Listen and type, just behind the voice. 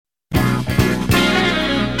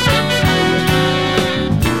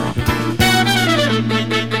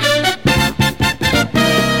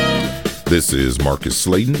This is Marcus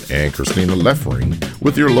Slayton and Christina Leffering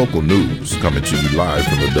with your local news, coming to you live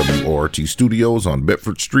from the WORT studios on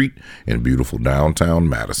Bedford Street in beautiful downtown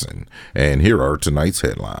Madison. And here are tonight's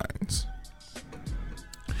headlines.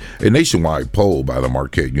 A nationwide poll by the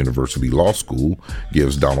Marquette University Law School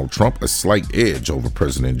gives Donald Trump a slight edge over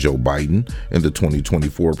President Joe Biden in the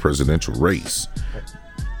 2024 presidential race.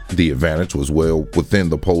 The advantage was well within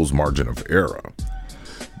the poll's margin of error.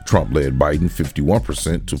 Trump led Biden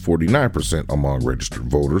 51% to 49% among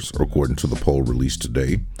registered voters, according to the poll released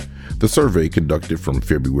today. The survey, conducted from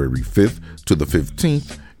February 5th to the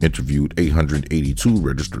 15th, interviewed 882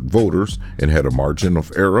 registered voters and had a margin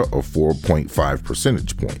of error of 4.5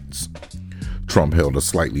 percentage points. Trump held a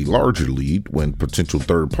slightly larger lead when potential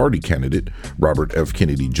third-party candidate Robert F.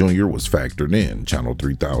 Kennedy Jr. was factored in, Channel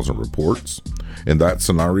 3000 reports. In that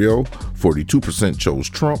scenario, 42% chose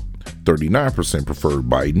Trump, 39% preferred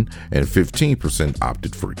Biden, and 15%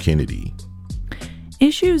 opted for Kennedy.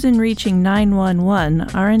 Issues in reaching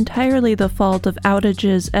 911 are entirely the fault of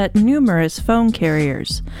outages at numerous phone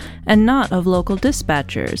carriers, and not of local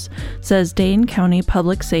dispatchers, says Dane County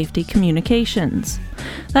Public Safety Communications.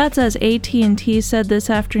 That's as AT&T said this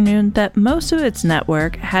afternoon that most of its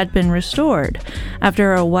network had been restored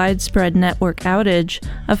after a widespread network outage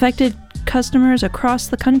affected customers across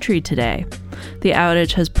the country today. The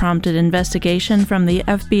outage has prompted investigation from the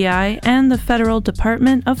FBI and the Federal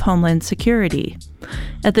Department of Homeland Security.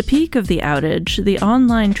 At the peak of the outage, the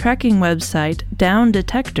online tracking website Down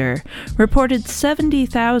Detector reported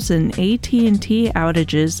 70,000 AT&T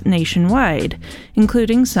outages nationwide,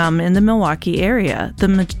 including some in the Milwaukee area,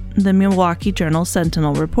 the Milwaukee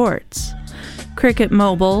Journal-Sentinel reports. Cricket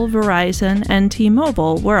Mobile, Verizon, and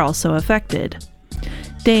T-Mobile were also affected.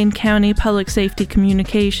 Dane County Public Safety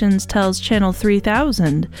Communications tells Channel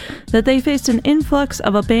 3000 that they faced an influx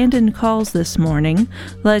of abandoned calls this morning,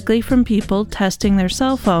 likely from people testing their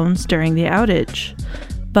cell phones during the outage.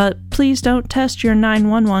 But please don't test your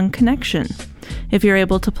 911 connection. If you're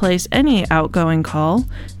able to place any outgoing call,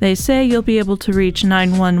 they say you'll be able to reach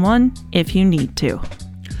 911 if you need to.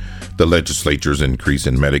 The legislature's increase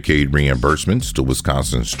in Medicaid reimbursements to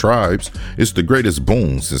Wisconsin's tribes is the greatest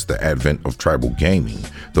boon since the advent of tribal gaming,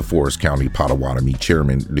 the Forest County Potawatomi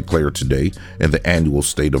chairman declared today in the annual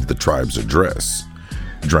State of the Tribes address.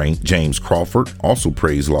 James Crawford also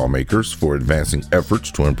praised lawmakers for advancing efforts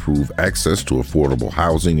to improve access to affordable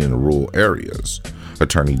housing in rural areas.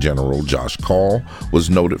 Attorney General Josh Kaul was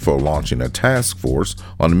noted for launching a task force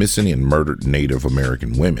on missing and murdered Native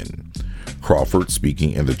American women. Crawford,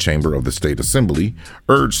 speaking in the chamber of the state assembly,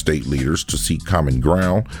 urged state leaders to seek common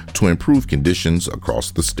ground to improve conditions across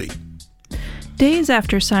the state. Days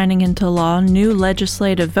after signing into law new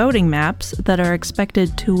legislative voting maps that are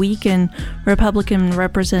expected to weaken Republican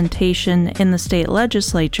representation in the state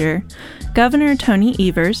legislature, Governor Tony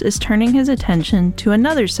Evers is turning his attention to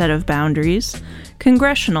another set of boundaries,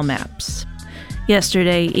 congressional maps.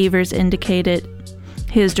 Yesterday, Evers indicated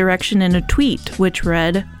his direction in a tweet, which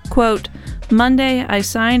read, quote, "Monday, I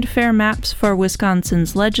signed fair maps for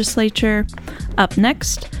Wisconsin's legislature. Up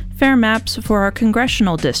next, fair maps for our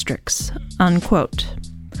congressional districts," unquote.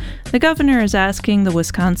 The governor is asking the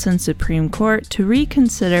Wisconsin Supreme Court to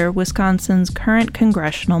reconsider Wisconsin's current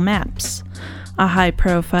congressional maps. A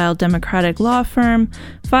high-profile Democratic law firm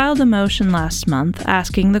filed a motion last month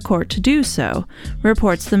asking the court to do so,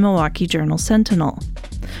 reports the Milwaukee Journal-Sentinel.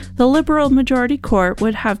 The liberal majority court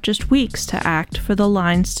would have just weeks to act for the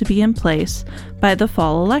lines to be in place by the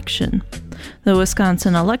fall election. The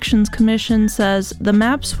Wisconsin Elections Commission says the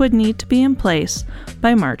maps would need to be in place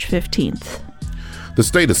by March 15th. The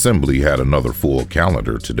State Assembly had another full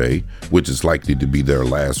calendar today, which is likely to be their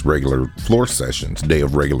last day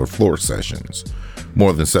of regular floor sessions.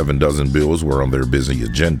 More than 7 dozen bills were on their busy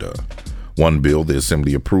agenda. One bill the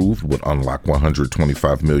Assembly approved would unlock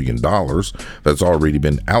 $125 million that's already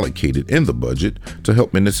been allocated in the budget to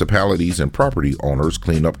help municipalities and property owners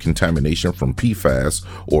clean up contamination from PFAS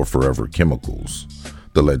or forever chemicals.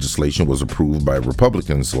 The legislation was approved by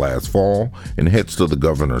Republicans last fall and heads to the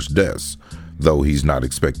governor's desk, though he's not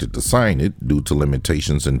expected to sign it due to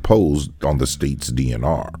limitations imposed on the state's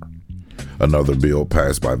DNR. Another bill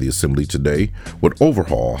passed by the Assembly today would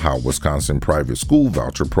overhaul how Wisconsin private school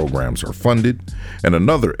voucher programs are funded, and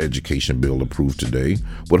another education bill approved today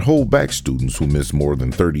would hold back students who miss more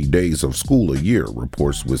than 30 days of school a year,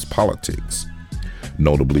 reports WisPolitics.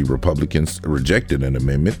 Notably, Republicans rejected an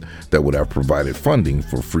amendment that would have provided funding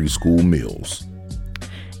for free school meals.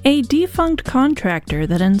 A defunct contractor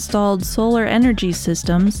that installed solar energy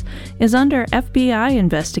systems is under FBI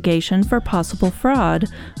investigation for possible fraud,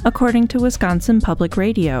 according to Wisconsin Public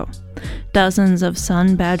Radio. Dozens of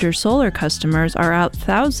Sun Badger Solar customers are out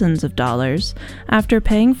thousands of dollars after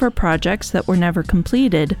paying for projects that were never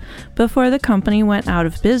completed before the company went out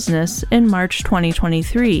of business in March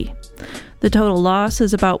 2023. The total loss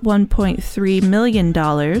is about $1.3 million,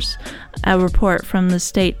 a report from the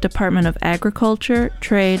State Department of Agriculture,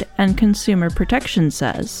 Trade, and Consumer Protection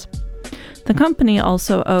says. The company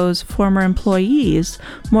also owes former employees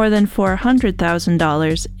more than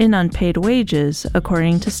 $400,000 in unpaid wages,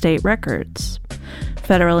 according to state records.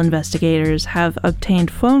 Federal investigators have obtained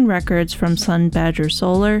phone records from Sun Badger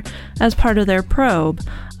Solar as part of their probe,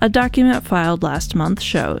 a document filed last month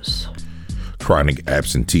shows. Chronic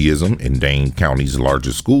absenteeism in Dane County's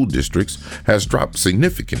largest school districts has dropped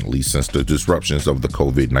significantly since the disruptions of the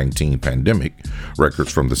COVID-19 pandemic,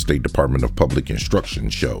 records from the State Department of Public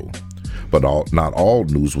Instruction show. But not all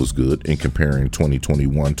news was good in comparing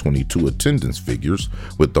 2021-22 attendance figures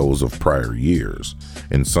with those of prior years.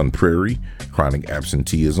 In Sun Prairie, chronic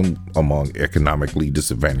absenteeism among economically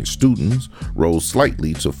disadvantaged students rose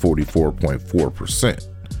slightly to 44.4%.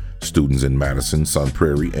 Students in Madison, Sun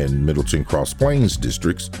Prairie, and Middleton Cross Plains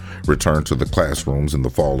districts returned to the classrooms in the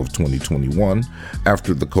fall of 2021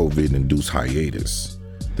 after the COVID-induced hiatus.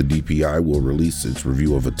 The DPI will release its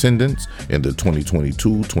review of attendance in the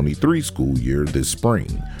 2022-23 school year this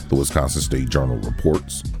spring, the Wisconsin State Journal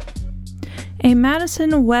reports. A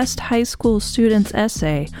Madison West High School student's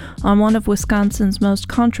essay on one of Wisconsin's most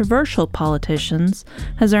controversial politicians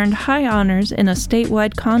has earned high honors in a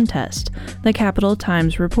statewide contest, the Capital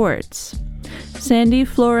Times reports. Sandy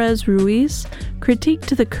Flores Ruiz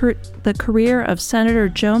critiqued the career of Senator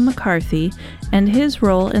Joe McCarthy and his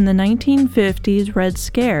role in the 1950s Red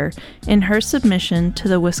Scare in her submission to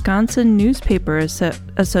the Wisconsin Newspaper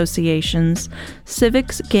Association's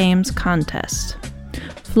Civics Games contest.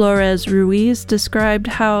 Flores Ruiz described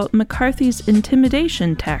how McCarthy's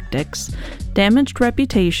intimidation tactics damaged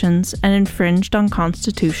reputations and infringed on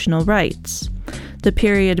constitutional rights. The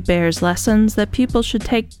period bears lessons that people should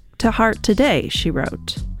take to heart today, she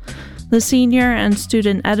wrote. The senior and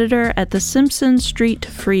student editor at the Simpson Street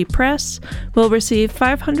Free Press will receive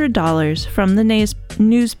 $500 from the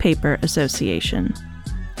Newspaper Association.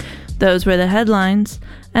 Those were the headlines,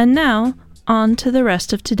 and now on to the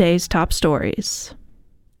rest of today's top stories.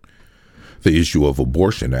 The issue of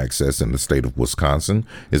abortion access in the state of Wisconsin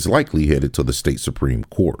is likely headed to the state Supreme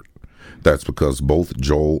Court. That's because both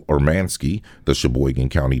Joel Urmanski, the Sheboygan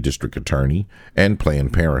County District Attorney, and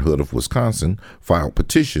Planned Parenthood of Wisconsin filed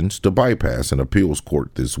petitions to bypass an appeals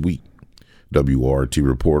court this week. WRT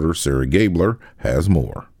reporter Sarah Gabler has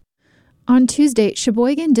more. On Tuesday,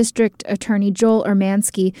 Sheboygan District Attorney Joel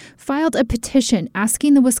Urmanski filed a petition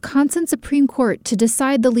asking the Wisconsin Supreme Court to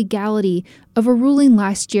decide the legality of a ruling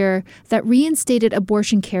last year that reinstated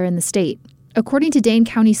abortion care in the state. According to Dane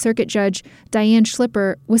County Circuit Judge Diane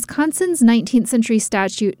Schlipper, Wisconsin's 19th century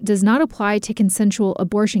statute does not apply to consensual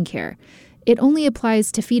abortion care. It only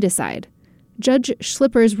applies to feticide. Judge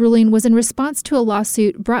Schlipper's ruling was in response to a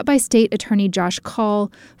lawsuit brought by State Attorney Josh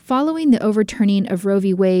Kaul following the overturning of Roe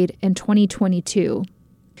v. Wade in 2022.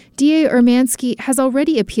 DA Urmanski has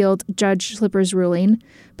already appealed Judge Schlipper's ruling,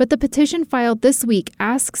 but the petition filed this week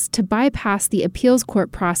asks to bypass the appeals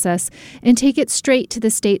court process and take it straight to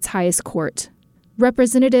the state's highest court.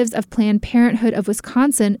 Representatives of Planned Parenthood of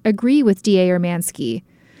Wisconsin agree with DA Urmanski.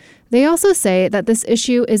 They also say that this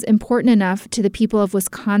issue is important enough to the people of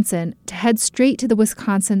Wisconsin to head straight to the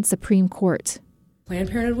Wisconsin Supreme Court. Planned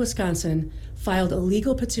Parenthood of Wisconsin filed a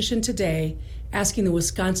legal petition today asking the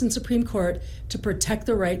Wisconsin Supreme Court to protect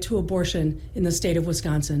the right to abortion in the state of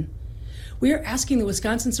Wisconsin. We are asking the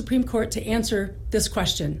Wisconsin Supreme Court to answer this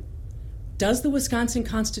question. Does the Wisconsin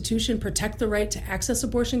Constitution protect the right to access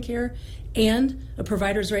abortion care and a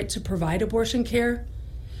provider's right to provide abortion care?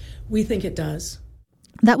 We think it does.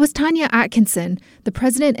 That was Tanya Atkinson, the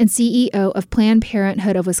president and CEO of Planned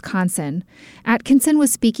Parenthood of Wisconsin. Atkinson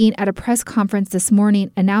was speaking at a press conference this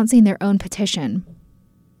morning announcing their own petition.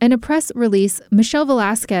 In a press release, Michelle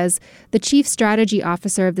Velasquez, the chief strategy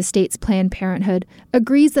officer of the state's Planned Parenthood,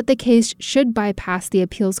 agrees that the case should bypass the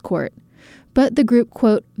appeals court. But the group,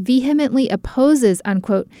 quote, vehemently opposes,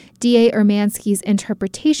 unquote, DA Urmanski's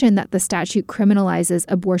interpretation that the statute criminalizes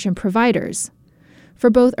abortion providers. For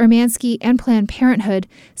both Urmanski and Planned Parenthood,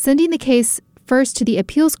 sending the case first to the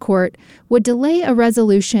appeals court would delay a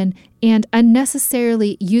resolution and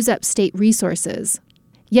unnecessarily use up state resources.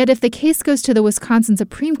 Yet if the case goes to the Wisconsin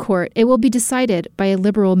Supreme Court, it will be decided by a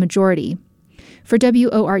liberal majority. For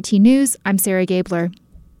WORT News, I'm Sarah Gabler.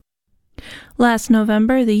 Last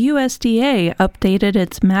November, the USDA updated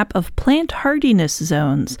its map of plant hardiness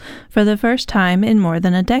zones for the first time in more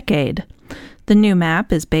than a decade. The new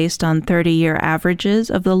map is based on 30-year averages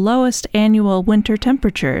of the lowest annual winter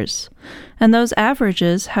temperatures, and those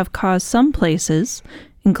averages have caused some places,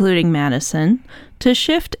 including Madison, to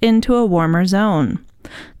shift into a warmer zone.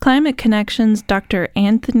 Climate Connections' Dr.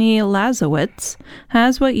 Anthony Lazowitz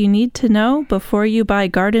has what you need to know before you buy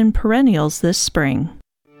garden perennials this spring.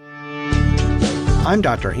 I'm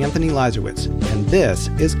Dr. Anthony Lazowitz, and this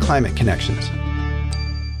is Climate Connections.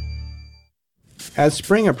 As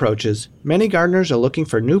spring approaches, many gardeners are looking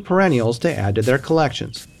for new perennials to add to their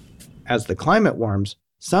collections. As the climate warms,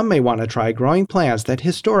 some may want to try growing plants that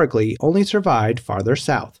historically only survived farther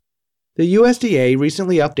south. The USDA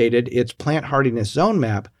recently updated its plant hardiness zone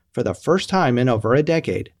map for the first time in over a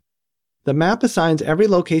decade. The map assigns every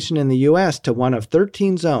location in the U.S. to one of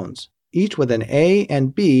 13 zones, each with an A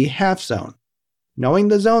and B half zone. Knowing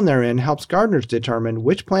the zone they're in helps gardeners determine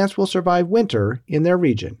which plants will survive winter in their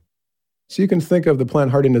region. So you can think of the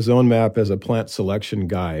plant hardiness zone map as a plant selection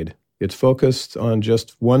guide. It's focused on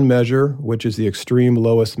just one measure, which is the extreme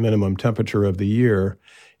lowest minimum temperature of the year,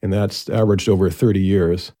 and that's averaged over 30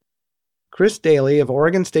 years. Chris Daly of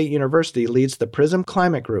Oregon State University leads the PRISM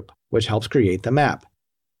Climate Group, which helps create the map.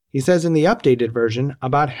 He says in the updated version,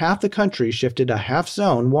 about half the country shifted a half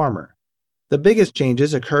zone warmer. The biggest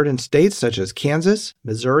changes occurred in states such as Kansas,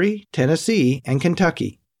 Missouri, Tennessee, and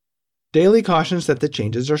Kentucky. Daly cautions that the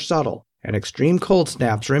changes are subtle, and extreme cold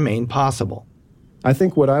snaps remain possible. I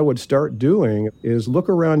think what I would start doing is look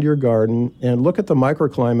around your garden and look at the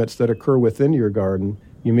microclimates that occur within your garden.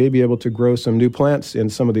 You may be able to grow some new plants in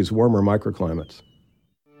some of these warmer microclimates.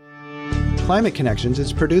 Climate Connections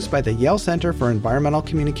is produced by the Yale Center for Environmental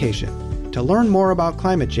Communication. To learn more about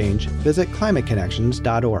climate change, visit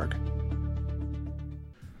climateconnections.org.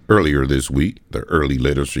 Earlier this week, the Early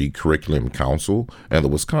Literacy Curriculum Council and the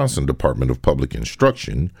Wisconsin Department of Public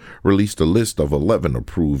Instruction released a list of 11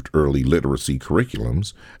 approved early literacy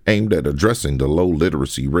curriculums aimed at addressing the low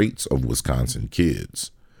literacy rates of Wisconsin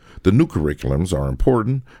kids. The new curriculums are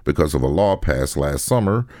important because of a law passed last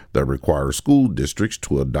summer that requires school districts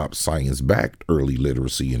to adopt science-backed early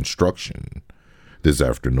literacy instruction. This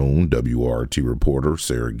afternoon, WRT reporter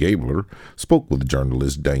Sarah Gabler spoke with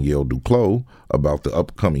journalist Danielle Duclos about the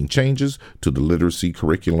upcoming changes to the literacy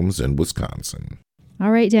curriculums in Wisconsin.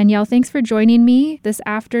 All right, Danielle, thanks for joining me this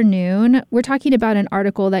afternoon. We're talking about an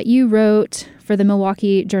article that you wrote for the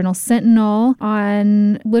Milwaukee Journal-Sentinel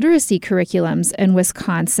on literacy curriculums in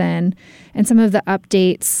Wisconsin and some of the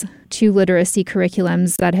updates to literacy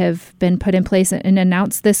curriculums that have been put in place and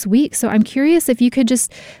announced this week. So I'm curious if you could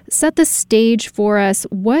just set the stage for us.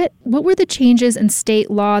 What were the changes in state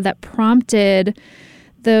law that prompted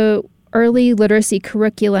the Early Literacy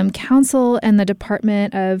Curriculum Council and the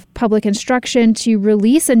Department of Public Instruction to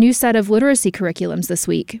release a new set of literacy curriculums this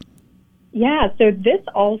week? Yeah, so this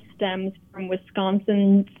all stems from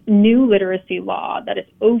Wisconsin's new literacy law that is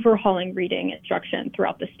overhauling reading instruction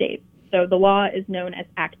throughout the state. So the law is known as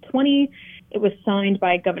Act 20. It was signed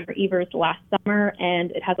by Governor Evers last summer,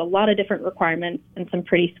 and it has a lot of different requirements and some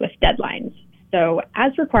pretty swift deadlines. So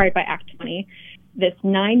as required by Act 20, this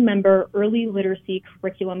 9-member Early Literacy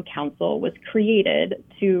Curriculum Council was created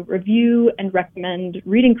to review and recommend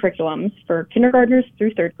reading curriculums for kindergartners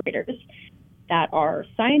through third graders that are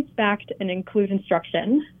science-backed and include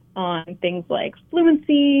instruction on things like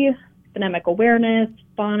fluency, phonemic awareness,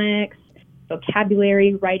 phonics,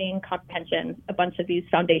 vocabulary, writing, comprehension, a bunch of these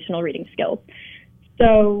foundational reading skills.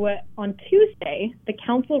 So on Tuesday, the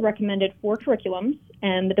council recommended 4 curriculums,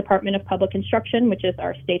 and the Department of Public Instruction, which is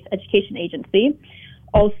our state's education agency,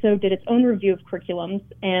 also did its own review of curriculums,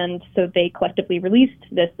 and so they collectively released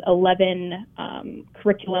this 11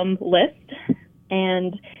 curriculum list.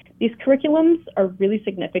 And these curriculums are really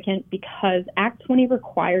significant because Act 20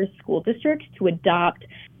 requires school districts to adopt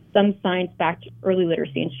some science-backed early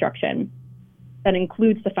literacy instruction that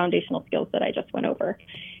includes the foundational skills that I just went over.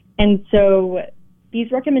 And so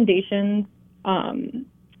these recommendations,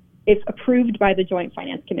 if approved by the Joint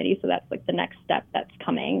Finance Committee, so that's like the next step that's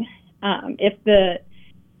coming. If the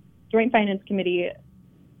Joint Finance Committee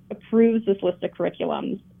approves this list of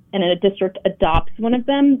curriculums and a district adopts one of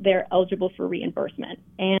them, they're eligible for reimbursement.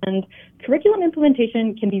 And curriculum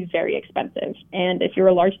implementation can be very expensive. And if you're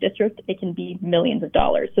a large district, it can be millions of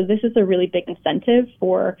dollars. So this is a really big incentive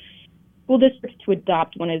for school districts to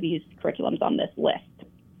adopt one of these curriculums on this list.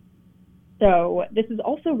 So this is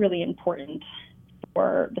also really important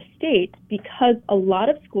for the state because a lot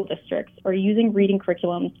of school districts are using reading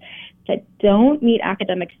curriculums that don't meet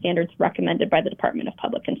academic standards recommended by the Department of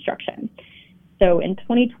Public Instruction. So in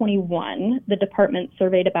 2021, the department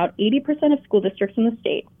surveyed about 80% of school districts in the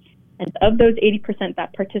state. And of those 80%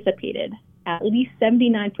 that participated, at least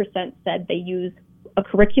 79% said they use a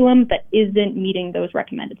curriculum that isn't meeting those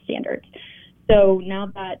recommended standards. So now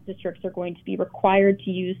that districts are going to be required to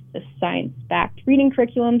use the science-backed reading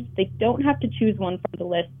curriculums, they don't have to choose one from the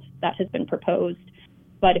list that has been proposed,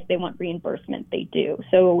 but if they want reimbursement, they do.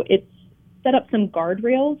 So it's set up some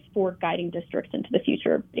guardrails for guiding districts into the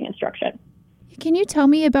future of reading instruction. Can you tell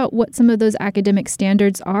me about what some of those academic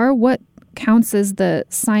standards are? What counts as the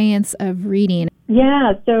science of reading?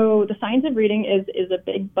 Yeah, so the science of reading is a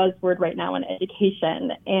big buzzword right now in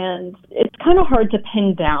education, and it's kind of hard to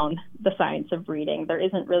pin down the science of reading. There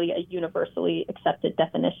isn't really a universally accepted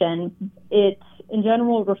definition. It, in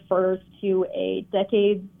general, refers to a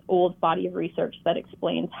decades-old body of research that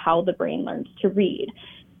explains how the brain learns to read.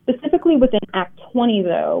 Specifically within Act 20,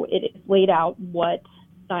 though, it is laid out what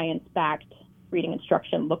science-backed reading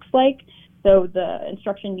instruction looks like. So the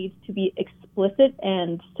instruction needs to be explicit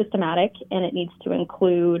and systematic, and it needs to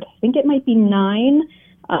include, I think it might be 9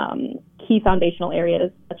 key foundational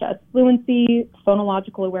areas, such as fluency,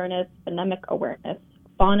 phonological awareness, phonemic awareness,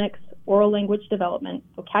 phonics, oral language development,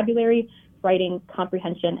 vocabulary, writing,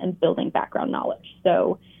 comprehension, and building background knowledge.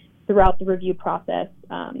 So throughout the review process,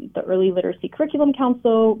 the Early Literacy Curriculum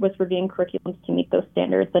Council was reviewing curriculums to meet those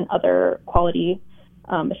standards and other quality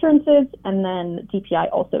assurances, and then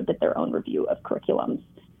DPI also did their own review of curriculums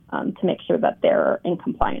to make sure that they're in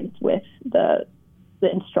compliance with the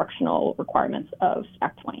instructional requirements of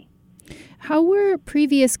Act 20. How were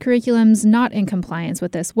previous curriculums not in compliance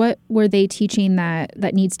with this? What were they teaching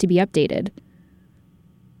that needs to be updated?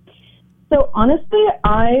 So honestly,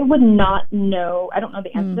 I would not know. I don't know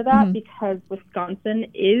the answer to that because Wisconsin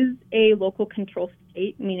is a local control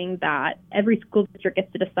state, meaning that every school district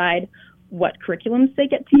gets to decide what curriculums they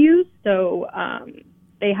get to use. So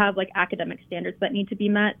they have like academic standards that need to be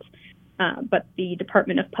met, but the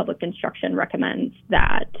Department of Public Instruction recommends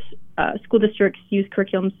that school districts use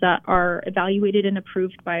curriculums that are evaluated and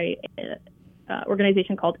approved by an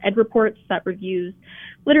organization called Ed Reports that reviews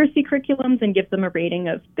literacy curriculums and gives them a rating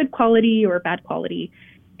of good quality or bad quality.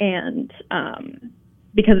 And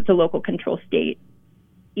because it's a local control state,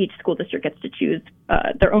 each school district gets to choose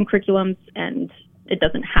their own curriculums, and it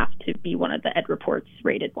doesn't have to be one of the Ed Reports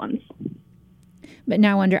rated ones. But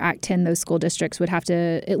now under Act 10, those school districts would have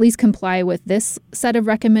to at least comply with this set of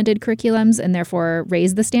recommended curriculums and therefore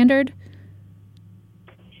raise the standard.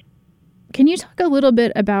 Can you talk a little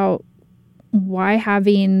bit about why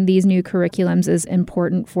having these new curriculums is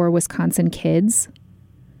important for Wisconsin kids?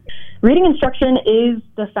 Reading instruction is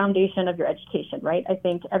the foundation of your education, right? I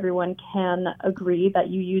think everyone can agree that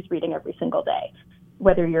you use reading every single day.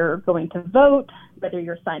 Whether you're going to vote, whether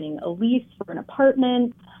you're signing a lease for an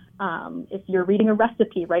apartment, if you're reading a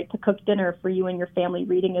recipe, right, to cook dinner for you and your family,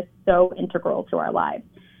 reading is so integral to our lives.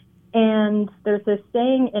 And there's this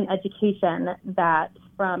saying in education that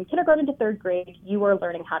from kindergarten to third grade, you are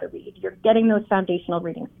learning how to read. You're getting those foundational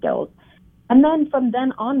reading skills. And then from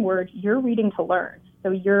then onward, you're reading to learn. So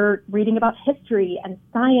you're reading about history and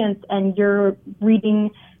science, and you're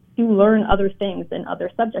reading to learn other things in other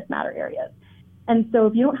subject matter areas. And so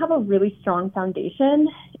if you don't have a really strong foundation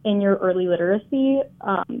in your early literacy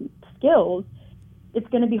skills, it's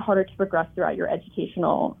going to be harder to progress throughout your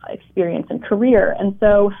educational experience and career. And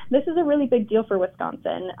so this is a really big deal for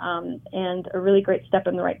Wisconsin and a really great step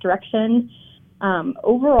in the right direction.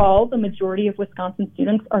 Overall, the majority of Wisconsin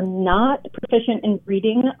students are not proficient in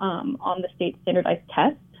reading on the state standardized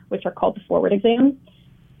tests, which are called the forward exams.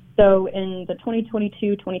 So in the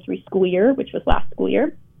 2022-23 school year, which was last school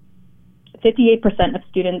year, 58% of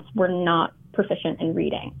students were not proficient in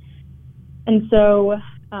reading. And so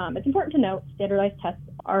it's important to note standardized tests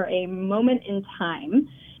are a moment in time,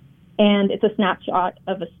 and it's a snapshot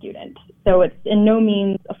of a student. So it's in no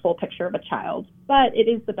means a full picture of a child, but it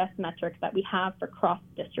is the best metric that we have for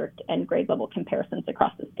cross-district and grade-level comparisons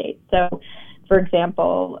across the state. So, for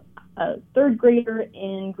example, a third grader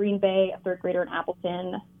in Green Bay, a third grader in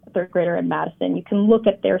Appleton, a third grader in Madison, you can look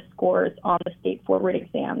at their scores on the state forward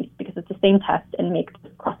exams because it's the same test and make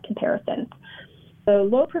cross comparisons. The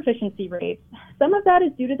low proficiency rates, some of that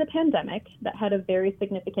is due to the pandemic that had a very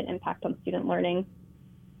significant impact on student learning.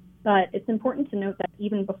 But it's important to note that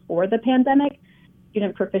even before the pandemic,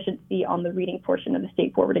 student proficiency on the reading portion of the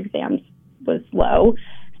state forward exams was low.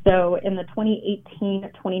 So in the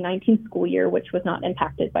 2018-2019 school year, which was not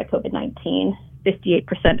impacted by COVID-19,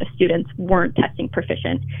 58% of students weren't testing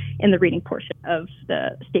proficient in the reading portion of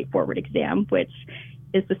the state forward exam, which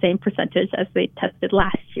is the same percentage as they tested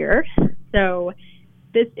last year. So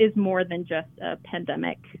this is more than just a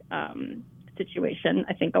pandemic situation.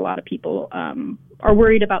 I think a lot of people are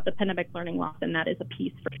worried about the pandemic learning loss, and that is a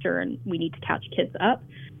piece for sure, and we need to catch kids up.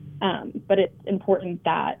 But it's important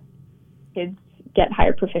that kids get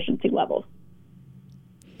higher proficiency levels.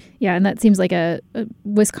 Yeah, and that seems like a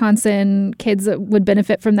Wisconsin kids would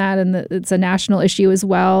benefit from that, and it's a national issue as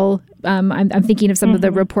well. I'm thinking of some of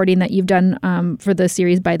the reporting that you've done for the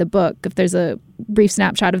series by the book. If there's a brief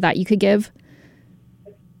snapshot of that you could give.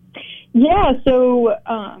 Yeah, so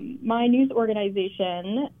my news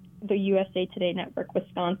organization, the USA Today Network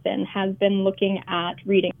Wisconsin, has been looking at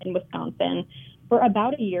reading in Wisconsin for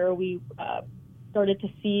about a year. We started to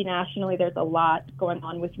see nationally there's a lot going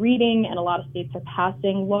on with reading, and a lot of states are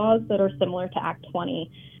passing laws that are similar to Act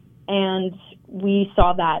 20. And we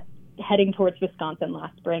saw that heading towards Wisconsin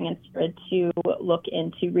last spring and started to look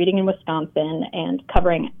into reading in Wisconsin and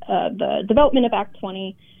covering the development of Act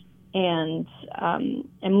 20. And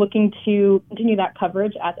I'm looking to continue that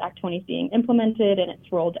coverage as Act 20 is being implemented and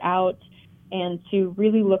it's rolled out, and to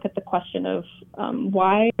really look at the question of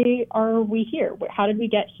why are we here? How did we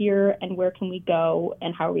get here, and where can we go,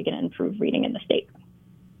 and how are we going to improve reading in the state?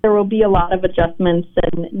 There will be a lot of adjustments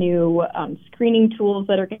and new screening tools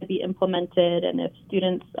that are going to be implemented, and if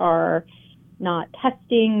students are not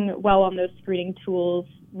testing well on those screening tools,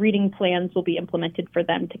 reading plans will be implemented for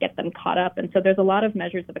them to get them caught up. And so there's a lot of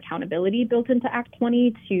measures of accountability built into Act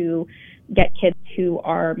 20 to get kids who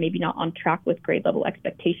are maybe not on track with grade level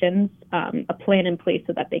expectations, a plan in place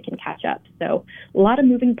so that they can catch up. So a lot of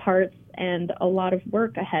moving parts and a lot of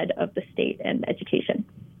work ahead of the state and education.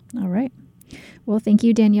 All right. Well, thank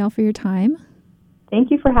you, Danielle, for your time. Thank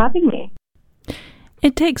you for having me.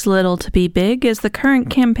 It Takes Little to Be Big is the current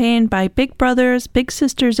campaign by Big Brothers, Big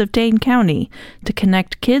Sisters of Dane County to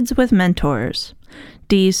connect kids with mentors.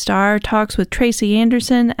 Dee Star talks with Tracy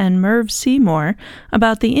Anderson and Merv Seymour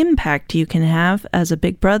about the impact you can have as a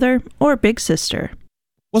big brother or big sister.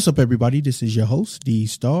 What's up, everybody? This is your host, Dee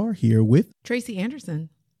Star, here with Tracy Anderson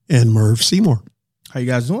and Merv Seymour. How you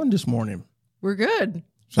guys doing this morning? We're good.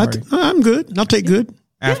 I'm good. I'll take good.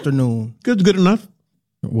 Afternoon. Good enough.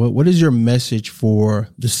 What is your message for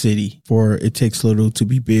the city for It Takes Little to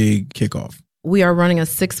Be Big kickoff? We are running a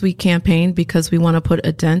 6-week campaign because we want to put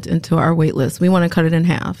a dent into our wait list. We want to cut it in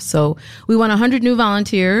half. So we want 100 new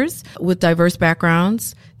volunteers with diverse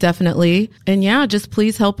backgrounds, definitely. And yeah, just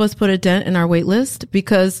please help us put a dent in our wait list,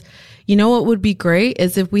 because you know what would be great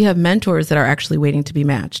is if we have mentors that are actually waiting to be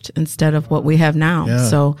matched instead of what we have now. Yeah.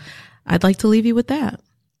 So I'd like to leave you with that.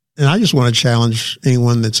 And I just want to challenge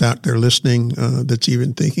anyone that's out there listening, that's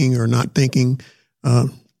even thinking or not thinking,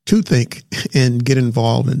 to think and get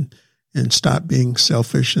involved and stop being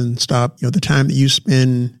selfish and stop, the time that you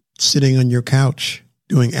spend sitting on your couch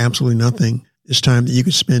doing absolutely nothing is time that you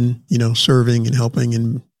could spend, serving and helping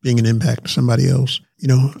and being an impact to somebody else.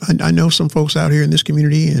 I know some folks out here in this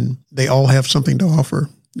community and they all have something to offer.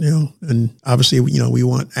 And obviously, we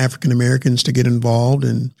want African Americans to get involved,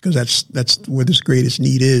 and because that's where this greatest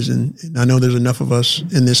need is. And I know there's enough of us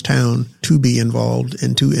in this town to be involved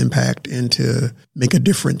and to impact and to make a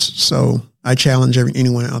difference. So I challenge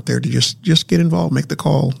anyone out there to just get involved, make the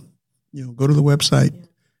call, go to the website,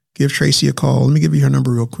 give Tracy a call. Let me give you her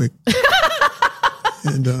number real quick.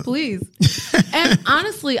 And, please. And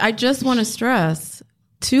honestly, I just want to stress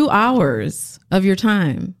 2 hours of your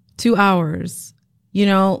time, 2 hours.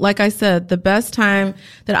 Like I said, the best time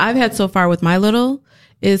that I've had so far with my little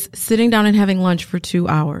is sitting down and having lunch for 2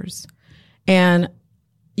 hours. And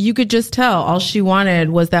you could just tell all she wanted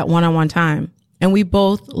was that one-on-one time. And we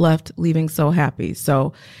both left leaving so happy.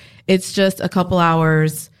 So it's just a couple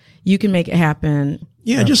hours. You can make it happen.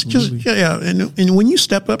 Yeah, just And when you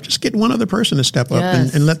step up, just get one other person to step up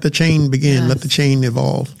and let the chain begin, let the chain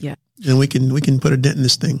evolve. Yeah. And we can put a dent in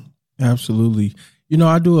this thing. Absolutely.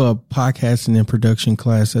 I do a podcasting and production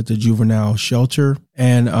class at the juvenile shelter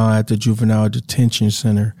and at the juvenile detention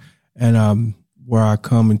center, and where I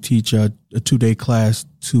come and teach a 2-day class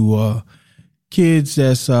to kids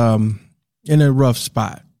that's in a rough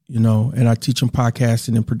spot, and I teach them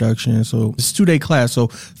podcasting and production. So it's a 2-day class. So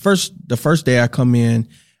the first day I come in,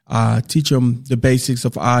 teach them the basics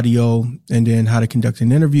of audio and then how to conduct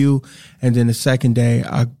an interview. And then the second day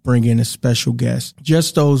I bring in a special guest.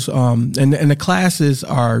 Just those, and the classes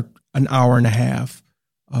are an hour and a half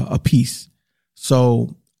a piece.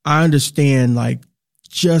 So I understand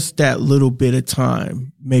just that little bit of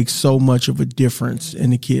time makes so much of a difference in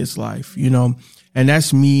the kid's life, and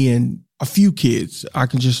that's me and a few kids. I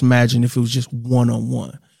can just imagine if it was just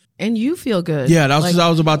one-on-one. And you feel good. Yeah, that's what I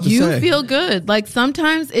was about to say. You feel good.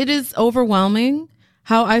 Sometimes it is overwhelming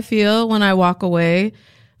how I feel when I walk away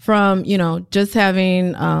from, just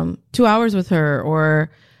having 2 hours with her,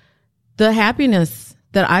 or the happiness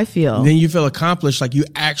that I feel. And then you feel accomplished, like you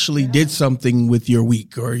actually did something with your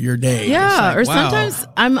week or your day. Yeah, like, or sometimes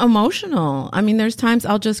I'm emotional. I mean, there's times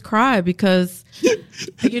I'll just cry because,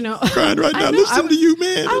 crying right now. Listen to you,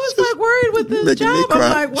 man. I was like worried with this job. I'm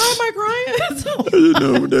like, why am I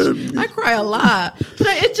crying? I cry a lot. But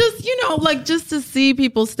it just, like just to see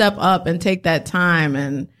people step up and take that time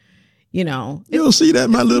and, you'll see that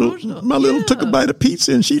my little took a bite of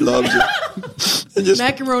pizza and she loves it. And just,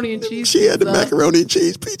 macaroni and cheese. She had the macaroni and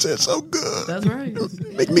cheese pizza. It's so good. That's right.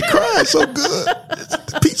 Make me cry. So good.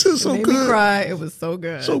 The pizza is so good. Made me cry. It was so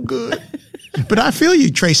good. So good. But I feel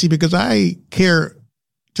you, Tracy, because I care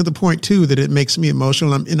to the point too that it makes me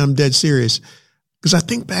emotional, and I'm dead serious. Because I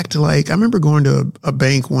think back to I remember going to a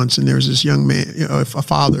bank once, and there was this young man, a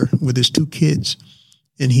father with his 2 kids,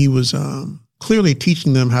 and he was clearly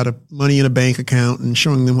teaching them how to money in a bank account and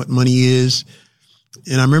showing them what money is.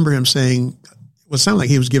 And I remember him saying, well, it sounded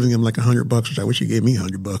like he was giving them like $100, which I wish he gave me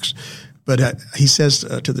 $100. But he says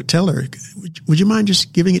to the teller, would you mind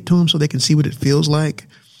just giving it to them so they can see what it feels like?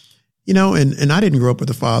 And I didn't grow up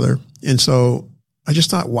with a father. And so I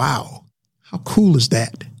just thought, wow, how cool is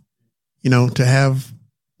that? To have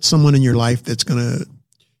someone in your life that's going to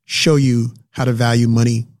show you how to value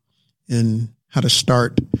money and how to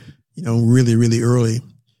start, really, really early.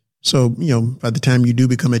 So, by the time you do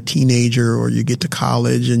become a teenager or you get to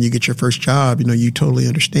college and you get your first job, you totally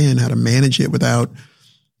understand how to manage it without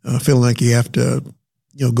feeling like you have to,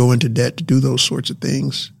 go into debt to do those sorts of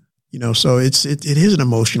things. So it is an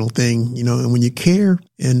emotional thing, and when you care,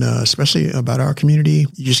 and especially about our community,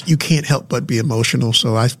 you can't help but be emotional.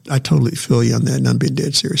 So I totally feel you on that, and I'm being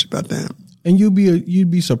dead serious about that. And you'd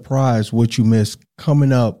be surprised what you miss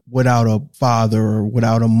coming up without a father or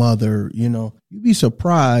without a mother. You'd be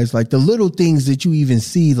surprised, like the little things that you even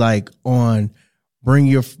see, like on bring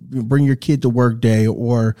your kid to work day,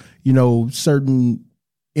 or certain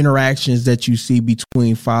interactions that you see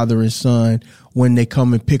between father and son when they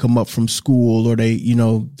come and pick them up from school, or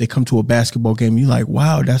they come to a basketball game. You're like,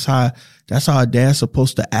 wow, that's how a dad's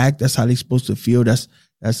supposed to act. That's how they're supposed to feel.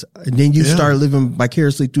 And then you start living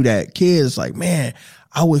vicariously through that kid. It's like, man,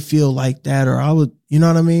 I would feel like that, or I would, you know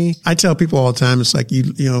what I mean? I tell people all the time, it's like,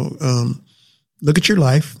 look at your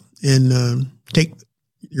life and take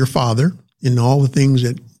your father and all the things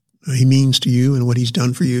that he means to you and what he's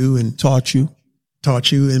done for you and taught you,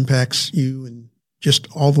 impacts you, and just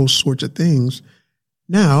all those sorts of things.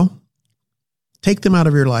 Now, take them out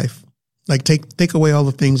of your life. Like take away all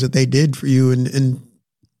the things that they did for you, and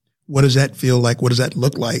what does that feel like? What does that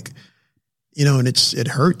look like? And it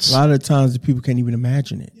hurts. A lot of times the people can't even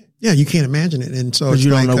imagine it. Yeah, you can't imagine it, and so because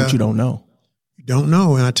you don't know what you don't know. You don't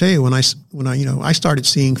know, and I tell you, when I started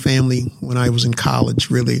seeing family when I was in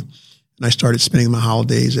college, really, and I started spending my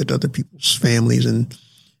holidays at other people's families, and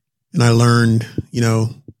I learned,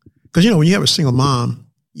 because when you have a single mom,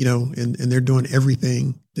 and they're doing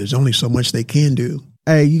everything, there's only so much they can do.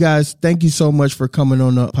 Hey, you guys, thank you so much for coming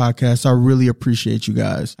on the podcast. I really appreciate you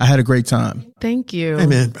guys. I had a great time. Thank you. Hey,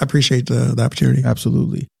 man, I appreciate the opportunity.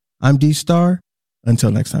 Absolutely. I'm D-Star. Until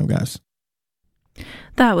next time, guys.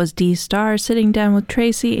 That was D-Star sitting down with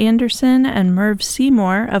Tracy Anderson and Merv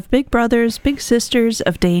Seymour of Big Brothers Big Sisters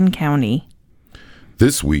of Dane County.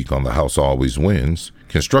 This week on The House Always Wins,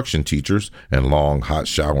 construction teachers and long hot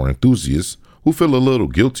shower enthusiasts who feel a little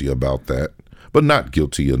guilty about that, but not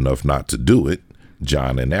guilty enough not to do it,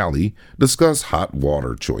 John and Allie discuss hot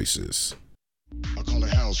water choices. I call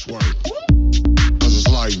it housework, cause it's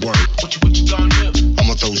light work. What you gonna do?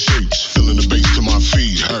 I'ma throw shapes, filling the bass till my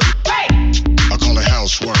feet hurt. I call it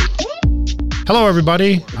housework. Hello,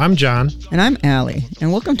 everybody. I'm John. And I'm Allie.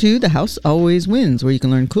 And welcome to The House Always Wins, where you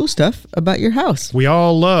can learn cool stuff about your house. We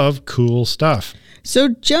all love cool stuff. So,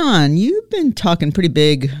 John, you've been talking pretty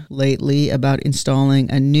big lately about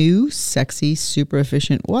installing a new, sexy, super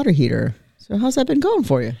efficient water heater. So how's that been going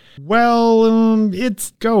for you? Well,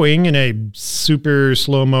 it's going in a super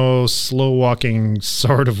slow-mo, slow-walking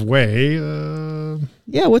sort of way.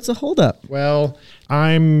 Yeah, what's the holdup? Well,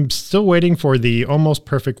 I'm still waiting for the almost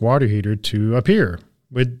perfect water heater to appear.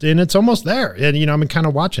 And it's almost there. And, I've been kind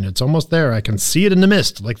of watching. It's almost there. I can see it in the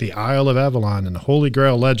mist, like the Isle of Avalon and the Holy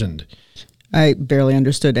Grail legend. I barely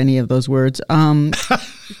understood any of those words.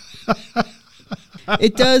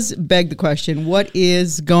 It does beg the question, what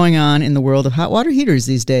is going on in the world of hot water heaters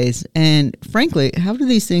these days? And frankly, how do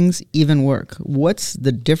these things even work? What's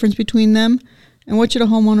the difference between them? And what should a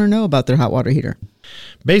homeowner know about their hot water heater?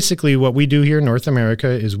 Basically, what we do here in North America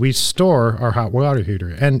is we store our hot water heater.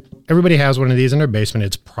 And everybody has one of these in their basement.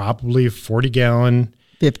 It's probably a 40-gallon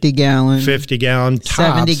 50 gallon. 50 gallon, tops.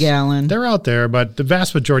 70 gallon. They're out there, but the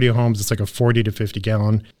vast majority of homes, it's like a 40 to 50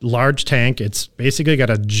 gallon large tank. It's basically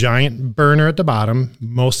got a giant burner at the bottom.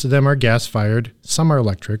 Most of them are gas fired. Some are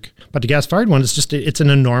electric. But the gas fired one is it's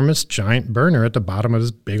an enormous giant burner at the bottom of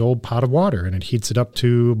this big old pot of water. And it heats it up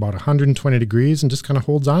to about 120 degrees and just kind of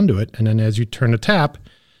holds onto it. And then as you turn the tap,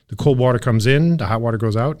 the cold water comes in, the hot water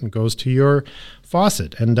goes out and goes to your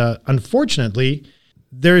faucet. And unfortunately,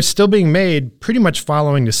 they're still being made pretty much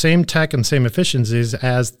following the same tech and same efficiencies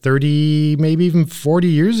as 30, maybe even 40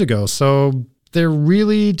 years ago. So they're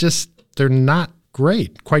really they're not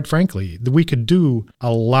great, quite frankly. We could do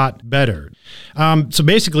a lot better. So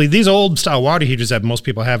basically, these old style water heaters that most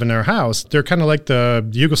people have in their house, they're kind of like the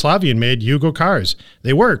Yugoslavian-made Yugo cars.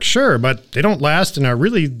 They work, sure, but they don't last and are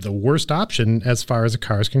really the worst option as far as the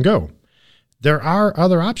cars can go. There are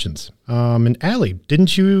other options. And Allie,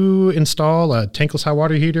 didn't you install a tankless hot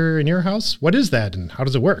water heater in your house? What is that and how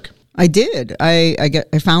does it work? I did. I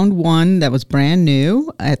found one that was brand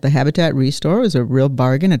new at the Habitat Restore. It was a real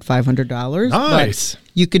bargain at $500. Nice. But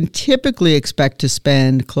you can typically expect to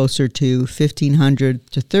spend closer to $1,500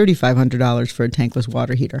 to $3,500 for a tankless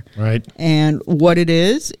water heater. Right. And what it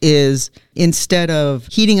is instead of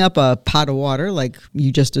heating up a pot of water like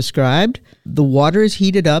you just described, the water is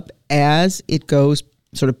heated up as it goes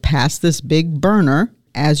sort of past this big burner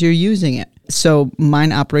as you're using it. So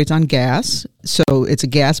mine operates on gas. So it's a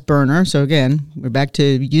gas burner. So again, we're back to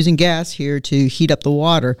using gas here to heat up the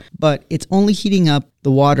water, but it's only heating up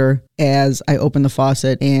the water as I open the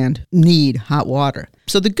faucet and need hot water.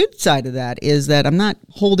 So the good side of that is that I'm not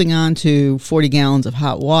holding on to 40 gallons of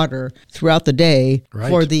hot water throughout the day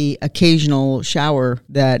for the occasional shower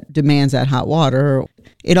that demands that hot water.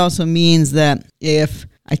 It also means that if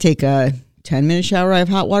I take a 10-minute shower, I have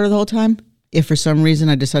hot water the whole time. If for some reason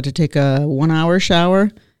I decide to take a 1-hour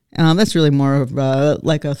shower, that's really more of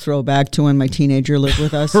like a throwback to when my teenager lived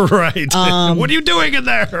with us. Right. What are you doing in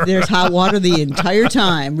there? There's hot water the entire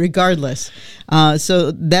time, regardless.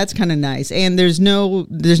 So that's kind of nice. And there's no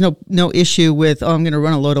issue with, I'm going to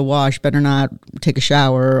run a load of wash, better not take a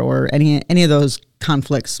shower or any of those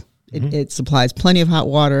conflicts. It supplies plenty of hot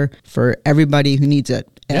water for everybody who needs it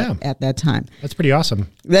at that time. That's pretty awesome.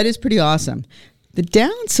 That is pretty awesome. The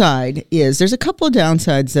downside is there's a couple of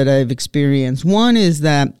downsides that I've experienced. One is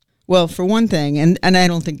that, well, for one thing, and I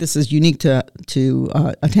don't think this is unique to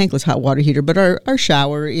a tankless hot water heater, but our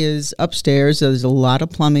shower is upstairs. So there's a lot of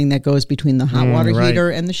plumbing that goes between the hot water heater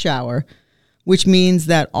and the shower, which means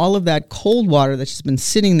that all of that cold water that's just been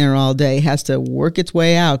sitting there all day has to work its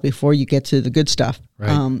way out before you get to the good stuff.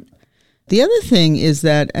 Right. The other thing is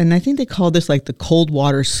that, and I think they call this like the cold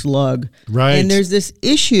water slug. Right. And there's this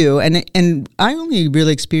issue, and I only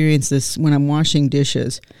really experience this when I'm washing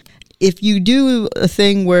dishes. If you do a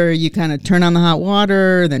thing where you kind of turn on the hot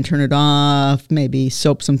water, then turn it off, maybe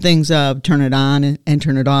soap some things up, turn it on and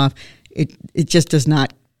turn it off, it just does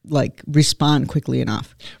not like respond quickly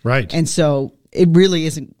enough. Right. And so it really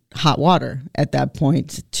isn't hot water at that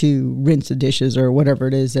point to rinse the dishes or whatever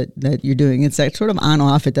it is that you're doing. It's that sort of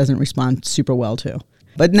on-off. It doesn't respond super well to.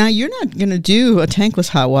 But now you're not going to do a tankless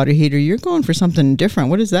hot water heater. You're going for something different.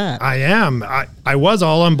 What is that? I am. I was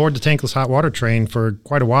all on board the tankless hot water train for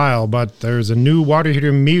quite a while, but there's a new water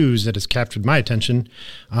heater muse that has captured my attention.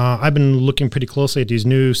 I've been looking pretty closely at these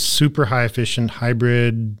new super high efficient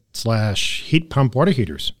hybrid / heat pump water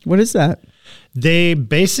heaters. What is that? They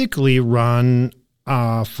basically run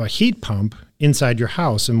off a heat pump inside your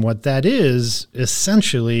house. And what that is,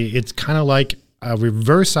 essentially, it's kind of like a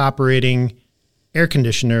reverse operating air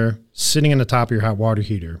conditioner sitting on the top of your hot water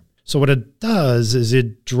heater. So what it does is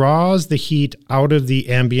it draws the heat out of the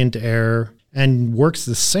ambient air and works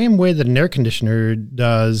the same way that an air conditioner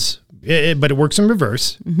does, but it works in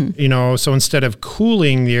reverse. Mm-hmm. So instead of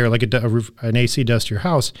cooling the air like an AC does to your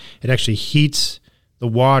house, it actually heats the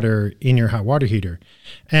water in your hot water heater.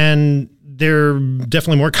 And they're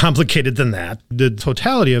definitely more complicated than that. The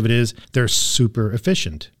totality of it is they're super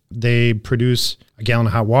efficient. They produce a gallon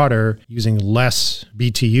of hot water using less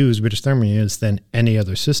BTUs, British thermal units, than any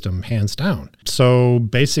other system, hands down. So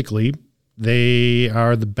basically, they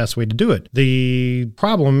are the best way to do it. The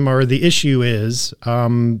problem or the issue is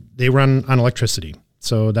they run on electricity.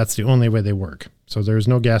 So that's the only way they work. So there's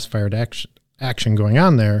no gas-fired action going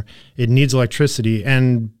on there. It needs electricity.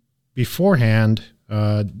 And beforehand,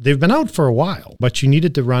 they've been out for a while, but you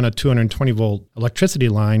needed to run a 220-volt electricity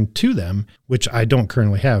line to them, which I don't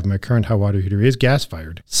currently have. My current hot water heater is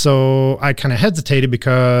gas-fired. So I kind of hesitated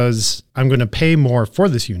because I'm going to pay more for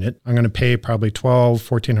this unit. I'm going to pay probably $1,200,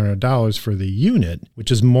 $1,400 for the unit, which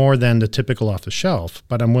is more than the typical off-the-shelf,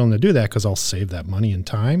 but I'm willing to do that because I'll save that money and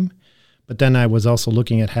time. But then I was also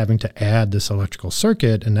looking at having to add this electrical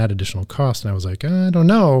circuit and that additional cost. And I was like, I don't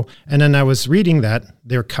know. And then I was reading that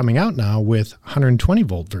they're coming out now with 120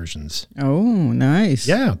 volt versions. Oh, nice.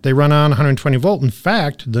 Yeah, they run on 120 volt. In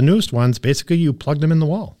fact, the newest ones, basically you plug them in the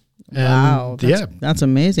wall. And wow, that's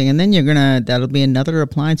amazing. And then that'll be another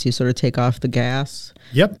appliance. You sort of take off the gas.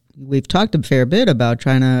 Yep. We've talked a fair bit about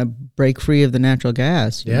trying to break free of the natural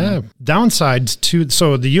gas. Yeah. Downsides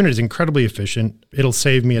so the unit is incredibly efficient. It'll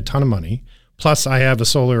save me a ton of money. Plus I have a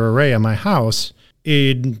solar array on my house.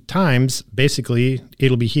 In times, basically,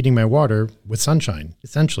 it'll be heating my water with sunshine,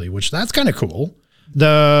 essentially, which that's kind of cool.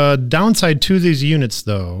 The downside to these units,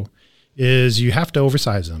 though, is you have to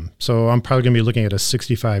oversize them. So I'm probably going to be looking at a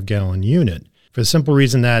 65-gallon unit for the simple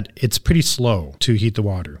reason that it's pretty slow to heat the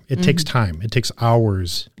water. It takes time. It takes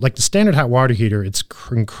hours. Like the standard hot water heater, it's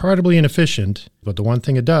incredibly inefficient, but the one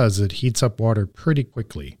thing it does, it heats up water pretty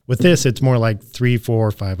quickly. With this, it's more like 3,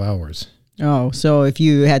 4, 5 hours. Oh, so if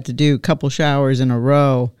you had to do a couple showers in a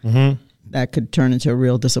row, that could turn into a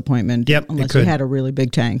real disappointment. Yep, unless you had a really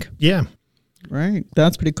big tank. Yeah. Right.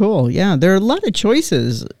 That's pretty cool. Yeah, there are a lot of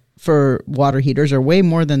choices for water heaters, or way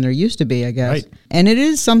more than there used to be, I guess. Right. And it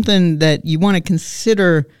is something that you want to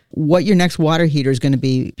consider what your next water heater is going to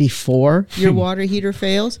be before your water heater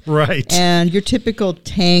fails. Right. And your typical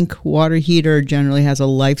tank water heater generally has a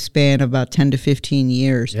lifespan of about 10 to 15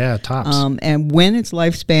 years. Yeah, tops. And when its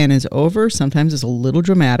lifespan is over, sometimes it's a little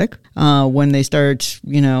dramatic. When they start,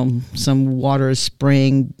 some water is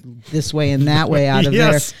spraying this way and that way out of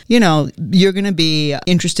Yes. there, you're going to be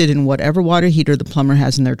interested in whatever water heater the plumber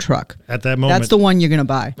has in their truck. At that moment. That's the one you're going to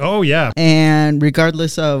buy. Oh, yeah. And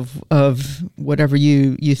regardless of whatever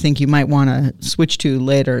you think you might want to switch to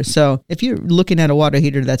later. So if you're looking at a water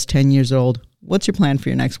heater that's 10 years old, what's your plan for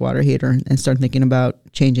your next water heater? And start thinking about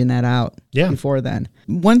changing that out before then.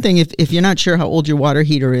 One thing, if you're not sure how old your water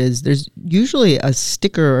heater is, there's usually a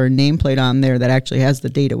sticker or nameplate on there that actually has the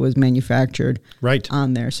date it was manufactured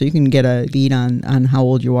on there. So you can get a bead on how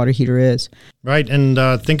old your water heater is. Right.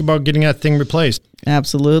 And think about getting that thing replaced.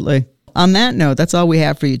 Absolutely. On that note, that's all we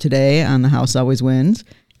have for you today on The House Always Wins.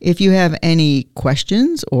 If you have any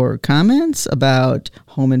questions or comments about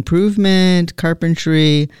home improvement,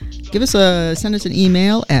 carpentry, send us an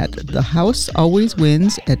email at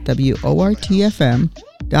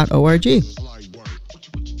thehousealwayswins@wortfm.org.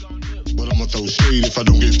 But I'ma throw shade if I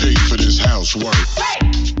don't get paid for this housework.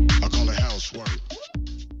 I call it housework.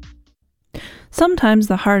 Sometimes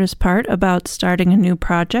the hardest part about starting a new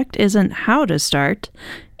project isn't how to start,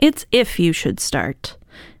 it's if you should start.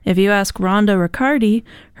 If you ask Rhonda Riccardi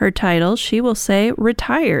her title, she will say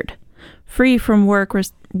retired. Free from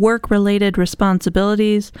work-related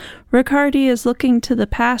responsibilities, Riccardi is looking to the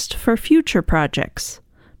past for future projects.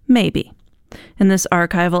 Maybe. In this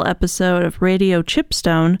archival episode of Radio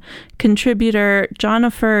Chipstone, contributor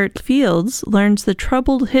Jennifer Fields learns the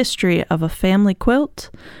troubled history of a family quilt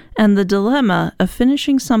and the dilemma of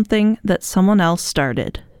finishing something that someone else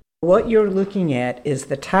started. What you're looking at is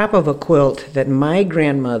the top of a quilt that my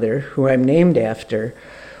grandmother, who I'm named after,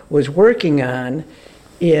 was working on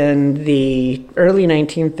in the early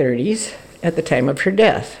 1930s at the time of her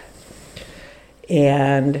death.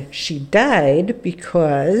 And she died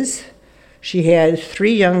because she had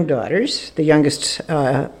 3 young daughters. The youngest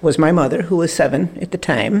was my mother, who was 7 at the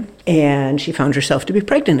time, and she found herself to be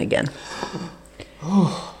pregnant again.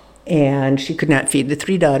 And she could not feed the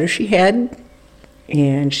 3 daughters she had.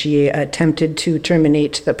 And she attempted to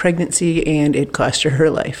terminate the pregnancy, and it cost her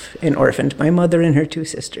life and orphaned my mother and her 2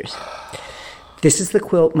 sisters. This is the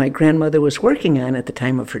quilt my grandmother was working on at the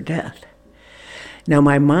time of her death. Now,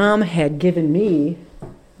 my mom had given me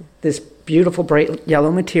this beautiful bright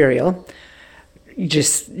yellow material,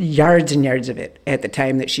 just yards and yards of it, at the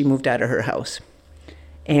time that she moved out of her house.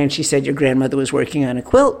 And she said, your grandmother was working on a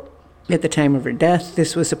quilt at the time of her death.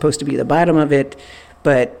 This was supposed to be the bottom of it,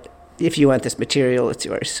 but if you want this material, it's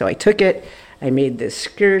yours. So I took it, I made this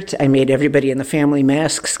skirt, I made everybody in the family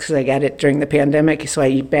masks because I got it during the pandemic, so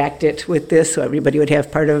I backed it with this so everybody would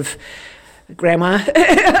have part of grandma.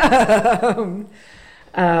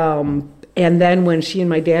 And then when she and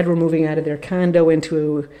my dad were moving out of their condo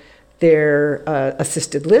into their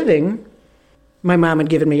assisted living, my mom had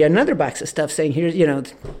given me another box of stuff saying, here's,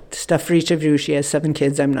 stuff for each of you. She has 7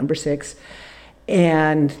 kids, I'm number 6.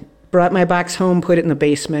 And brought my box home, put it in the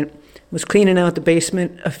basement. Was cleaning out the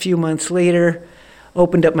basement a few months later,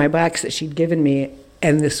 opened up my box that she'd given me,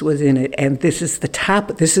 and this was in it. And this is the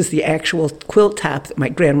top, this is the actual quilt top that my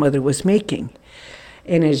grandmother was making.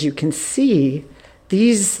 And as you can see,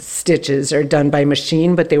 These stitches are done by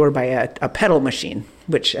machine, but they were by a pedal machine,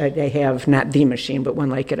 which I have, not the machine, but one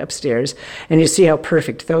like it upstairs. And you see how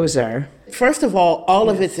perfect those are. First of all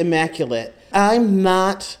of it's immaculate. I'm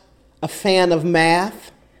not a fan of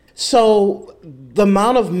math. So the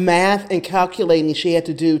amount of math and calculating she had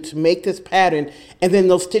to do to make this pattern, and then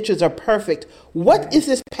those stitches are perfect. What is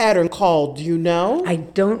this pattern called? Do you know? I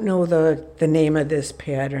don't know the name of this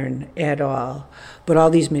pattern at all, but all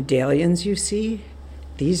these medallions you see,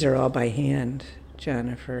 these are all by hand,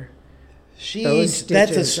 Jennifer. Jeez,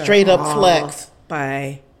 that's a straight up flex.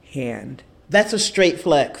 By hand. That's a straight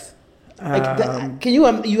flex. Can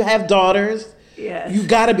you have daughters? Yes. You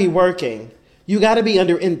got to be working. You got to be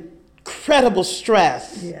under incredible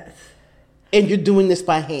stress. Yes. And you're doing this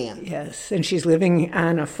by hand. Yes, and she's living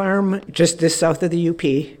on a farm just this south of the UP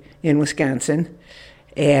in Wisconsin.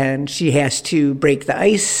 And she has to break the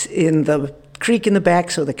ice in the creek in the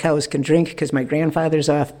back so the cows can drink because my grandfather's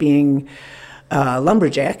off being a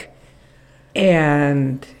lumberjack.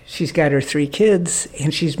 And she's got her 3 kids,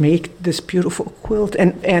 and she's made this beautiful quilt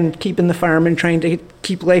and keeping the farm and trying to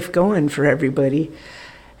keep life going for everybody.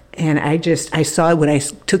 And I saw it when I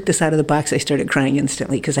took this out of the box, I started crying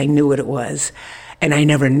instantly because I knew what it was. And I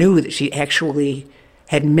never knew that she actually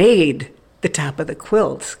had made the top of the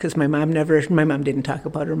quilt because my mom didn't talk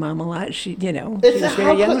about her mom a lot. She was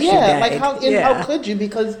very young when she died. How could you?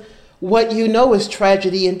 Because what you know is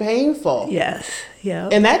tragedy and painful. Yes, yeah.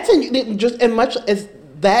 And that's just as much as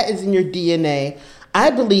that is in your DNA. I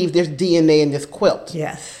believe there's DNA in this quilt.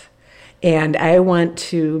 Yes. And I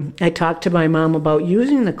talked to my mom about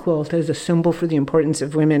using the quilt as a symbol for the importance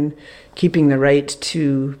of women keeping the right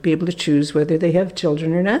to be able to choose whether they have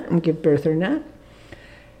children or not and give birth or not.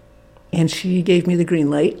 And she gave me the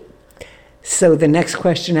green light. So the next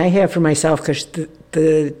question I have for myself, because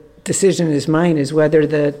the decision is mine, is whether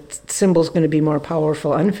the symbol's going to be more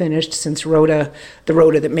powerful unfinished, since the Rhoda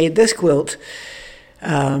that made this quilt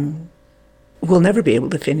will never be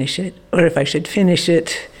able to finish it, or if I should finish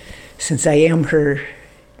it, since I am her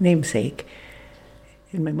namesake.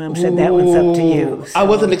 And my mom said that one's up to you. So. I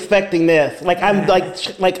wasn't expecting this.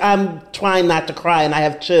 I'm trying not to cry and I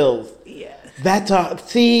have chills. Yes. That's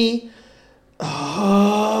see.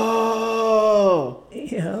 Oh.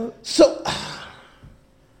 Yeah. So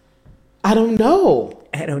I don't know.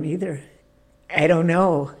 I don't either. I don't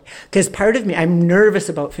know. Because part of me, I'm nervous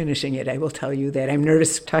about finishing it. I will tell you that. I'm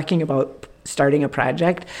nervous talking about starting a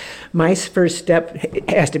project. My first step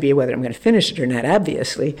has to be whether I'm going to finish it or not,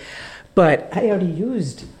 obviously. But I already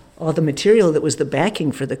used all the material that was the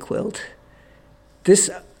backing for the quilt. Because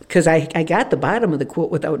I got the bottom of the quilt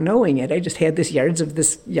without knowing it. I just had this yards of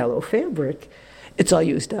this yellow fabric. It's all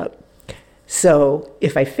used up. So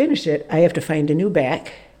if I finish it, I have to find a new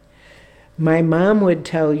back. My mom would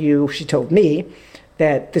tell you, she told me,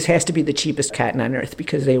 that this has to be the cheapest cotton on earth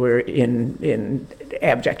because they were in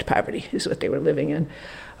abject poverty is what they were living in.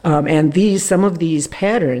 And some of these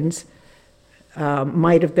patterns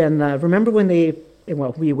might have been, remember when we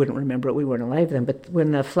wouldn't remember it, we weren't alive then, but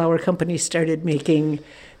when the flour companies started making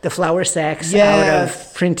the flour sacks out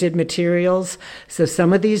of printed materials. So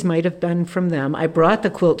some of these might have been from them. I brought the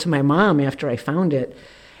quilt to my mom after I found it.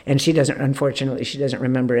 And she doesn't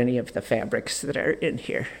remember any of the fabrics that are in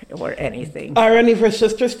here or anything. Are any of her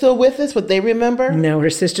sisters still with us? Would they remember? No, her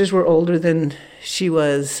sisters were older than she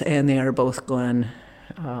was, and they are both gone.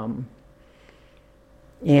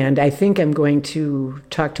 And I think I'm going to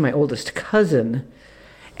talk to my oldest cousin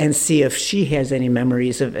and see if she has any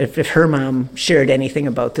memories of if her mom shared anything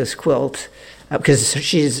about this quilt, because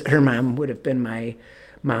her mom would have been my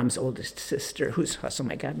mom's oldest sister, who's also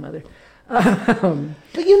my godmother. But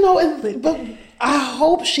I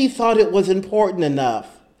hope she thought it was important enough,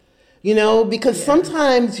 because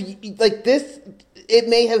sometimes like this, it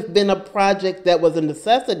may have been a project that was a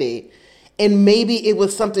necessity, and maybe it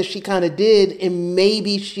was something she kind of did, and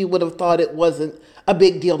maybe she would have thought it wasn't a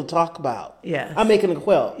big deal to talk about. Yeah, I'm making a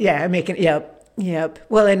quilt. Yeah, Yep.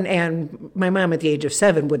 Well, and my mom at the age of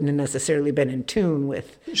 7 wouldn't have necessarily been in tune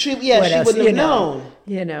with. She wouldn't have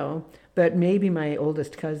known. But maybe my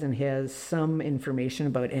oldest cousin has some information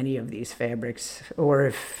about any of these fabrics, or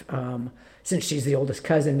if, since she's the oldest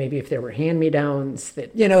cousin, maybe if there were hand-me-downs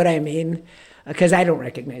that, you know what I mean? Because I don't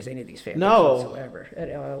recognize any of these fabrics whatsoever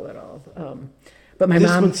at all. But my mom.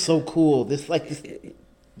 This one's so cool. This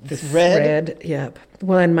red. Yep.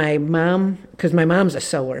 Well, and my mom, because my mom's a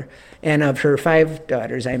sewer, and of her 5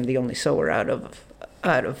 daughters, I'm the only sewer out of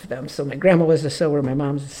them. So my grandma was a sewer, my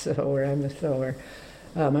mom's a sewer, I'm the sewer.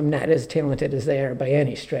 I'm not as talented as they are by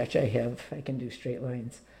any stretch. I can do straight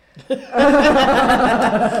lines.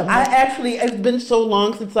 It's been so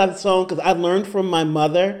long since I've sewn because I learned from my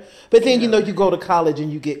mother. But then, you go to college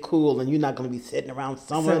and you get cool and you're not going to be sitting around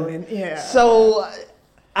sewing. So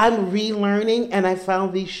I'm relearning, and I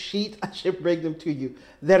found these sheets. I should bring them to you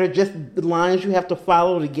that are just the lines you have to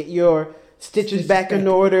follow to get your stitches back in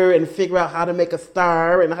order and figure out how to make a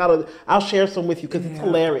star and I'll share some with you because it's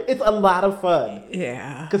hilarious. It's a lot of fun.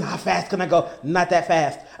 Yeah. Because how fast can I go? Not that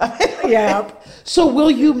fast. Yeah. So will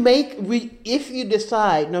you if you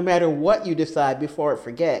decide, no matter what you decide before I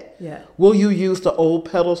forget, will you use the old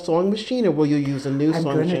pedal sewing machine or will you use a new sewing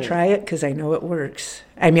machine? I'm going to try it because I know it works.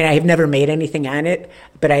 I mean, I've never made anything on it,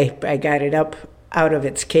 but I got it up out of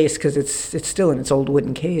its case because it's still in its old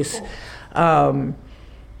wooden case.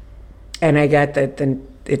 And I got that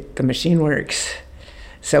the machine works.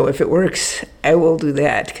 So if it works, I will do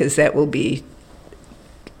that because that will be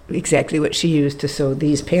exactly what she used to sew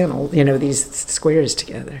these panels, these squares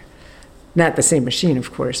together. Not the same machine,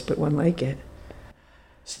 of course, but one like it.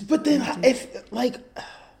 But then I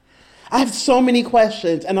have so many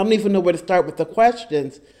questions and I don't even know where to start with the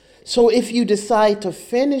questions. So if you decide to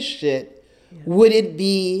finish it, would it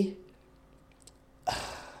be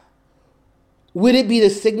to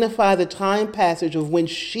signify the time passage of when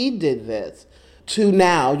she did this to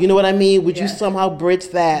now? You know what I mean? Would you somehow bridge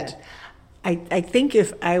that? I think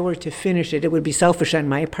if I were to finish it, it would be selfish on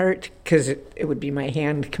my part because it would be my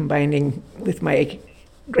hand combining with my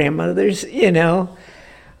grandmother's, And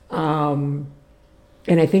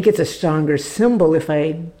I think it's a stronger symbol if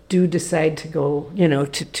I do decide to go,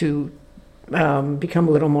 to become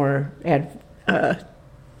a little more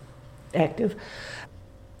active.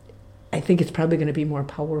 I think it's probably going to be more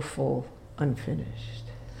powerful unfinished.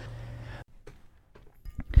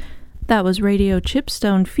 That was Radio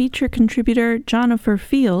Chipstone feature contributor Jennifer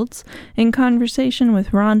Fields in conversation with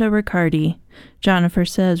Rhonda Riccardi. Jennifer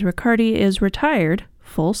says Riccardi is retired,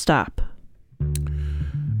 full stop.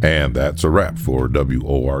 And that's a wrap for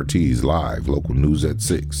WORT's Live Local News at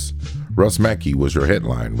 6. Russ Mackey was your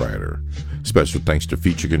headline writer. Special thanks to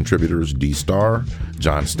feature contributors D. Starr,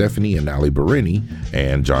 John Stephanie and Allie Berini,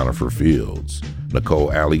 and Jennifer Fields.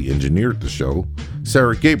 Nicole Alley engineered the show.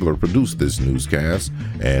 Sarah Gabler produced this newscast,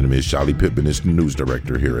 and Ms. Shali Pippin is the news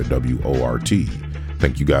director here at WORT.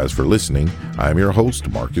 Thank you guys for listening. I'm your host,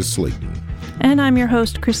 Marcus Slayton. And I'm your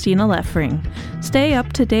host, Christina Leffering. Stay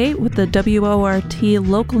up to date with the WORT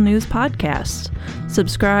Local News Podcast.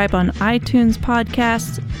 Subscribe on iTunes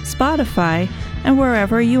Podcasts, Spotify, and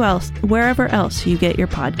wherever else you get your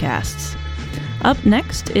podcasts. Up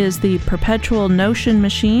next is the Perpetual Notion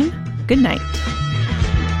Machine. Good night.